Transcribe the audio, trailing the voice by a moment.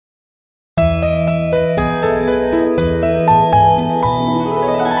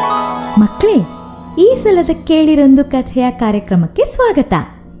ಕಾಲದ ಕೇಳಿರೊಂದು ಕಥೆಯ ಕಾರ್ಯಕ್ರಮಕ್ಕೆ ಸ್ವಾಗತ.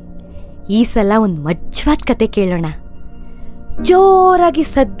 ಈ ಸಲ ಒಂದು ಮಜ್ವಾದ ಕತೆ ಕೇಳೋಣ. ಜೋರಾಗಿ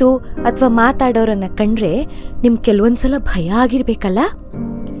ಸದ್ದು ಅಥವಾ ಮಾತಾಡೋರನ್ನ ಕಂಡ್ರೆ ನಿಮ್ ಕೆಲವೊಂದ್ಸಲ ಭಯ ಆಗಿರ್ಬೇಕಲ್ಲ.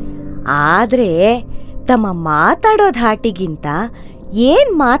 ಆದ್ರೆ ತಮ್ಮ ಮಾತಾಡೋ ಧಾಟಿಗಿಂತ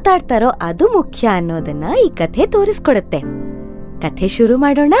ಏನ್ ಮಾತಾಡ್ತಾರೋ ಅದು ಮುಖ್ಯ ಅನ್ನೋದನ್ನ ಈ ಕಥೆ ತೋರಿಸ್ಕೊಡುತ್ತೆ. ಕಥೆ ಶುರು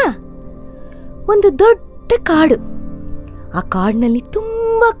ಮಾಡೋಣ. ಒಂದು ದೊಡ್ಡ ಕಾಡು. ಆ ಕಾಡಿನಲ್ಲಿ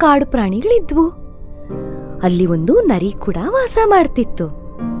ತುಂಬಾ ಕಾಡು ಪ್ರಾಣಿಗಳಿದ್ವು. ಅಲ್ಲಿ ಒಂದು ನರಿ ಕೂಡ ವಾಸ ಮಾಡ್ತಿತ್ತು.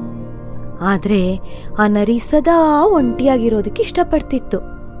 ಆದ್ರೆ ಆ ನರಿ ಸದಾ ಒಂಟಿಯಾಗಿರೋದಕ್ಕೆ ಇಷ್ಟಪಡ್ತಿತ್ತು.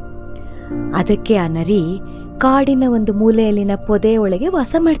 ಅದಕ್ಕೆ ಆ ನರಿ ಕಾಡಿನ ಒಂದು ಮೂಲೆಯಲ್ಲಿನ ಪೊದೆ ಒಳಗೆ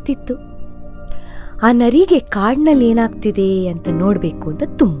ವಾಸ ಮಾಡ್ತಿತ್ತು. ಆ ನರಿಗೆ ಕಾಡಿನಲ್ಲಿ ಏನಾಗ್ತಿದೆ ಅಂತ ನೋಡ್ಬೇಕು ಅಂತ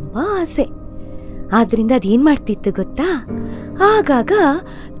ತುಂಬಾ ಆಸೆ. ಆದ್ರಿಂದ ಅದೇನ್ ಮಾಡ್ತಿತ್ತು ಗೊತ್ತಾ, ಆಗಾಗ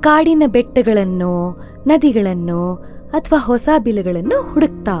ಕಾಡಿನ ಬೆಟ್ಟಗಳನ್ನು, ನದಿಗಳನ್ನು ಅಥವಾ ಹೊಸ ಬಿಲುಗಳನ್ನು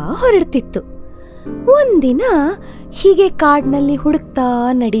ಹುಡುಕ್ತಾ ಹೊರಡ್ತಿತ್ತು. ಒಂದಿನ ಹೀಗೆ ಕಾಡಿನಲ್ಲಿ ಹುಡುಕ್ತಾ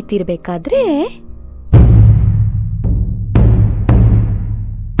ನಡೀತಿರ್ಬೇಕಾದ್ರೆ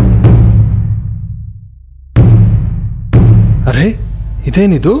ಅರೆ,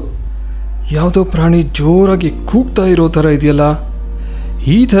 ಇದೇನಿದು? ಯಾವುದೋ ಪ್ರಾಣಿ ಜೋರಾಗಿ ಕೂಗ್ತಾ ಇರೋ ಥರ ಇದೆಯಲ್ಲ.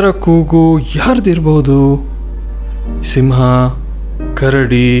 ಈ ಥರ ಕೂಗು ಯಾರ್ದಿರ್ಬೋದು? ಸಿಂಹ,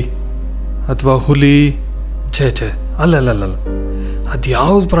 ಕರಡಿ ಅಥವಾ ಹುಲಿ? ಛೇ, ಅಲ್ಲಲ್ಲ,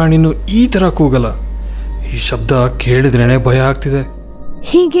 ಅದ್ಯಾವ್ದು ಪ್ರಾಣಿನೂ ಈ ಥರ ಕೂಗಲ್ಲ. ಈ ಶಬ್ದ ಕೇಳಿದ್ರೇನೆ ಭಯ ಆಗ್ತಿದೆ.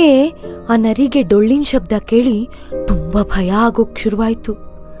 ಹೀಗೆ ಆ ನರಿಗೆ ಡೊಳ್ಳಿನ ಶಬ್ದ ಕೇಳಿ ತುಂಬಾ ಭಯ ಆಗೋಕ್ ಶುರುವಾಯ್ತು.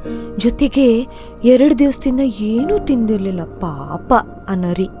 ಜೊತೆಗೆ 2 ದಿವಸದಿಂದ ಏನೂ ತಿಂದಿರ್ಲಿಲ್ಲ ಪಾಪ ಆ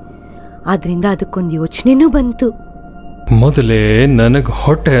ನರಿ. ಆದ್ರಿಂದ ಅದಕ್ಕೊಂದು ಯೋಚನೆನೂ ಬಂತು. ಮೊದಲೇ ನನಗೆ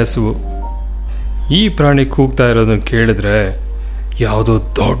ಹೊಟ್ಟೆ ಹಸುವು. ಈ ಪ್ರಾಣಿ ಕೂಗ್ತಾ ಇರೋದನ್ನ ಕೇಳಿದ್ರೆ ಯಾವುದೋ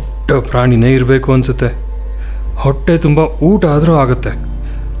ದೊಡ್ಡ ಪ್ರಾಣಿನೇ ಇರಬೇಕು ಅನ್ಸುತ್ತೆ. ಹೊಟ್ಟೆ ತುಂಬ ಊಟ ಆದರೂ ಆಗುತ್ತೆ.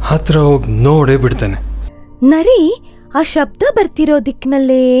 ಹತ್ರ ಹೋಗಿ ನೋಡೇ ಬಿಡ್ತೇನೆ. ನರಿ ಆ ಶಬ್ದ ಬರ್ತಿರೋ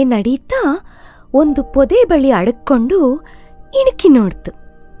ದಿಕ್ಕಿನಲ್ಲೇ ನಡೀತಾ ಒಂದು ಪೊದೆ ಬಳಿ ಅಡಕ್ಕೊಂಡು ಇಣುಕಿ ನೋಡ್ತು.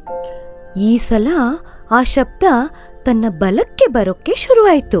 ಈ ಸಲ ಆ ಶಬ್ದ ತನ್ನ ಬಲಕ್ಕೆ ಬರೋಕ್ಕೆ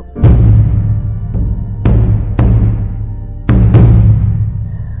ಶುರುವಾಯಿತು.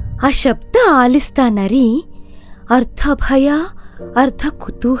 ಆ ಶಬ್ದ ಆಲಿಸ್ತಾ ನರಿ ಅರ್ಧ ಭಯ ಅರ್ಧ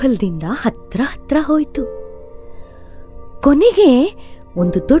ಕುತೂಹಲದಿಂದ ಹತ್ರ ಹೋಯ್ತು. ಕೊನೆಗೆ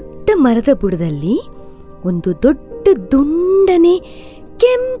ಒಂದು ದೊಡ್ಡ ಮರದ ಬುಡದಲ್ಲಿ ಒಂದು ದೊಡ್ಡ ದುಂಡನೆ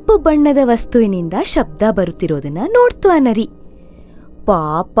ಕೆಂಪು ಬಣ್ಣದ ವಸ್ತುವಿನಿಂದ ಶಬ್ದ ಬರುತ್ತಿರೋದನ್ನ ನೋಡ್ತು ಆ ನರಿ.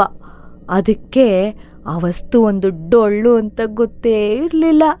 ಪಾಪ, ಅದಕ್ಕೆ ಆ ವಸ್ತು ಒಂದು ಡೊಳ್ಳು ಅಂತ ಗೊತ್ತೇ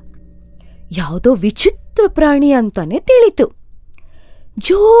ಇರಲಿಲ್ಲ. ಯಾವುದೋ ವಿಚಿತ್ರ ಪ್ರಾಣಿ ಅಂತಾನೆ ತಿಳಿತು.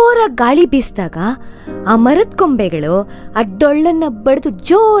 ಜೋರಾಗಿ ಗಾಳಿ ಬೀಸಿದಾಗ ಆ ಮರದ ಕೊಂಬೆಗಳು ಆ ಡೊಳ್ಳನ್ನ ಬಡಿದು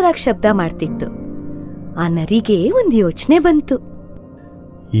ಜೋರಾಗಿ ಶಬ್ದ ಮಾಡ್ತಿತ್ತು. ಆ ನರಿಗೆ ಒಂದು ಯೋಚನೆ ಬಂತು.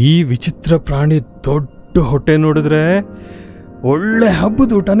 ಈ ವಿಚಿತ್ರ ಪ್ರಾಣಿ ದೊಡ್ಡ ಹೊಟ್ಟೆ ನೋಡಿದ್ರೆ ಒಳ್ಳೆ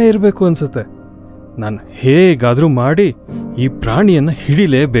ಹಬ್ಬದ ಊಟನೇ ಇರಬೇಕು ಅನ್ಸುತ್ತೆ. ನಾನು ಹೇಗಾದ್ರೂ ಮಾಡಿ ಈ ಪ್ರಾಣಿಯನ್ನ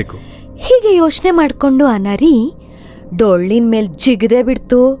ಹಿಡಿಲೇಬೇಕು. ಹೀಗೆ ಯೋಚನೆ ಮಾಡ್ಕೊಂಡು ಆ ನರಿ ಡೊಳ್ಳಿನ ಮೇಲೆ ಜಿಗದೆ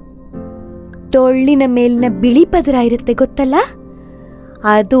ಬಿಡ್ತು. ಡೊಳ್ಳಿನ ಮೇಲಿನ ಬಿಳಿ ಪದರ ಇರುತ್ತೆ ಗೊತ್ತಲ್ಲ,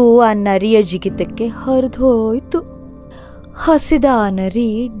 ಅದು ಆ ನರಿಯ ಜಿಗಿತಕ್ಕೆ ಹರಿದೋಯ್ತು. ಹಸಿದ ಆ ನರಿ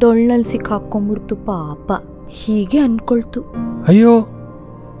ಡೊಳ್ನಲ್ಲಿ ಸಿಕ್ಕಾಕೊಂಡ್ಬಿಡ್ತು ಪಾಪ. ಹೀಗೆ ಅನ್ಕೊಳ್ತು, ಅಯ್ಯೋ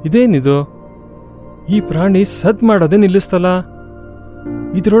ಇದೇನಿದು? ಈ ಪ್ರಾಣಿ ಸದ್ ಮಾಡೋದೇ ನಿಲ್ಲಿಸ್ತಲ್ಲ.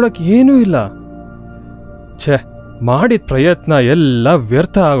 ಇದ್ರೊಳಗೆ ಏನೂ ಇಲ್ಲ. ಛೇ, ಮಾಡಿದ ಪ್ರಯತ್ನ ಎಲ್ಲ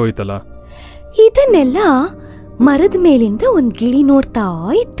ವ್ಯರ್ಥ ಆಗೋಯ್ತಲ್ಲ. ಇದನ್ನೆಲ್ಲ ಮರದ ಮೇಲಿಂದ ಒಂದ್ ಗಿಳಿ ನೋಡ್ತಾ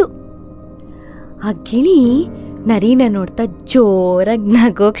ಇತ್ತು. ಆ ಗಿಳಿ ನರಿನ ನೋಡ್ತಾ ಜೋರಾಗಿ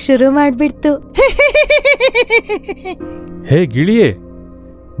ನಗೋಕ್ ಶುರು ಮಾಡ್ಬಿಡ್ತು. ಹೇ ಗಿಳಿಯೇ,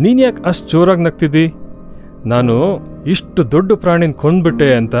 ನೀನ್ ಯಾಕೆ ಅಷ್ಟು ಜೋರಾಗಿ ನಗ್ತಿದ್ದಿ? ನಾನು ಇಷ್ಟು ದೊಡ್ಡ ಪ್ರಾಣಿನ ಕೊಂದ್ಬಿಟ್ಟೆ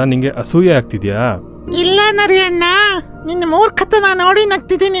ಅಂತ ನಿಂಗೆ ಅಸೂಯೆ ಆಗ್ತಿದ್ಯಾ? ಇಲ್ಲ ನರಿ ಅಣ್ಣ, ನಿನ್ನ ಮೂರ್ಖತನ ನೋಡಿ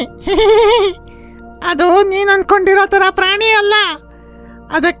ನಗ್ತಿದ್ದೀನಿ. ಅದು ನೀನ್ ಅನ್ಕೊಂಡಿರೋ ತರ ಪ್ರಾಣಿ ಅಲ್ಲ.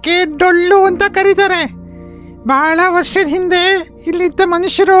 ಅದಕ್ಕೆ ಡೊಳ್ಳು ಅಂತ ಕರೀತಾರೆ. ಬಹಳ ವರ್ಷದ ಹಿಂದೆ ಇಲ್ಲಿದ್ದ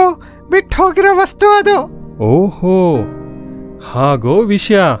ಮನುಷ್ಯರು ಬಿಟ್ಟು ಹೋಗಿರೋ ವಸ್ತು ಅದು. ಓಹೋ, ಹಾಗೋ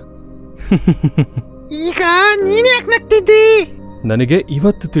ವಿಷಯ. ಈಗ ನೀನ್ ಯಾಕೆ ನಗ್ತಿದ್ದಿ? ನನಗೆ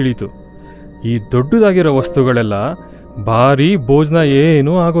ಇವತ್ತು ತಿಳಿತು, ಈ ದೊಡ್ಡದಾಗಿರೋ ವಸ್ತುಗಳೆಲ್ಲ ಭಾರಿ ಭೋಜನ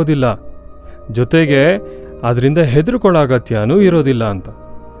ಏನೂ ಆಗೋದಿಲ್ಲ, ಜೊತೆಗೆ ಅದರಿಂದ ಹೆದರ್ಕೊಳ್ಳೋ ಅಗತ್ಯನೂ ಇರೋದಿಲ್ಲ ಅಂತ.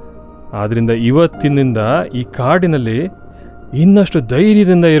 ಆದ್ರಿಂದ ಇವತ್ತಿನಿಂದ ಈ ಕಾಡಿನಲ್ಲಿ ಇನ್ನಷ್ಟು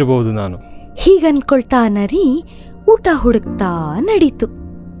ಧೈರ್ಯದಿಂದ ಇರಬಹುದು ನಾನು. ಹೀಗನ್ಕೊಳ್ತಾ ನರಿ ಊಟ ಹುಡುಕ್ತಾ ನಡೀತು.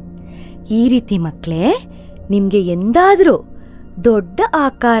 ಈ ರೀತಿ ಮಕ್ಕಳೇ, ನಿಮ್ಗೆ ಎಂದಾದ್ರೂ ದೊಡ್ಡ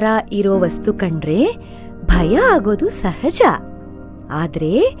ಆಕಾರ ಇರೋ ವಸ್ತು ಕಂಡ್ರೆ ಭಯ ಆಗೋದು ಸಹಜ.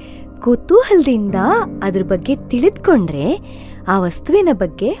 ಆದ್ರೆ ಕುತೂಹಲದಿಂದ ಅದ್ರ ಬಗ್ಗೆ ತಿಳಿದುಕೊಂಡ್ರೆ ಆ ವಸ್ತುವಿನ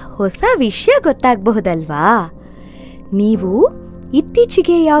ಬಗ್ಗೆ ಹೊಸ ವಿಷಯ ಗೊತ್ತಾಗಬಹುದಲ್ವಾ? ನೀವು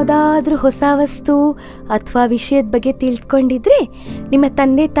ಇತ್ತೀಚೆಗೆ ಯಾವುದಾದ್ರೂ ಹೊಸ ವಸ್ತು ಅಥವಾ ವಿಷಯದ ಬಗ್ಗೆ ತಿಳ್ಕೊಂಡಿದ್ರೆ ನಿಮ್ಮ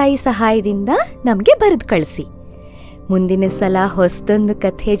ತಂದೆ ತಾಯಿ ಸಹಾಯದಿಂದ ನಮಗೆ ಬರೆದು ಕಳಿಸಿ. ಮುಂದಿನ ಸಲ ಹೊಸದೊಂದು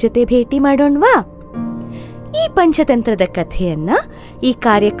ಕಥೆ ಜೊತೆ ಭೇಟಿ ಮಾಡೋಣವಾ? ಈ ಪಂಚತಂತ್ರದ ಕಥೆಯನ್ನ ಈ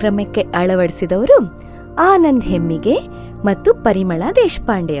ಕಾರ್ಯಕ್ರಮಕ್ಕೆ ಅಳವಡಿಸಿದವರು ಆನಂದ್ ಹೆಮ್ಮಿಗೆ ಮತ್ತು ಪರಿಮಳ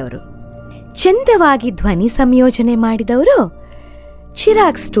ದೇಶಪಾಂಡೆ ಅವರು. ಚಂದವಾಗಿ ಧ್ವನಿ ಸಂಯೋಜನೆ ಮಾಡಿದವರು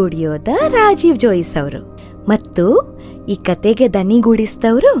ಚಿರಾಗ್ ಸ್ಟುಡಿಯೋದ ರಾಜೀವ್ ಜೋಯಿಸ್ ಅವರು. ಮತ್ತು ಈ ಕತೆಗೆ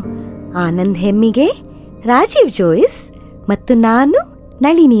ದನಿಗೂಡಿಸಿದವರು ಆನಂದ್ ಹೆಮ್ಮಿಗೆ, ರಾಜೀವ್ ಜೋಯಿಸ್ ಮತ್ತು ನಾನು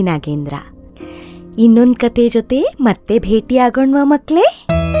ನಳಿನಿ ನಾಗೇಂದ್ರ. ಇನ್ನೊಂದು ಕತೆ ಜೊತೆ ಮತ್ತೆ ಭೇಟಿಯಾಗೋಣವಾ ಮಕ್ಕಳೇ?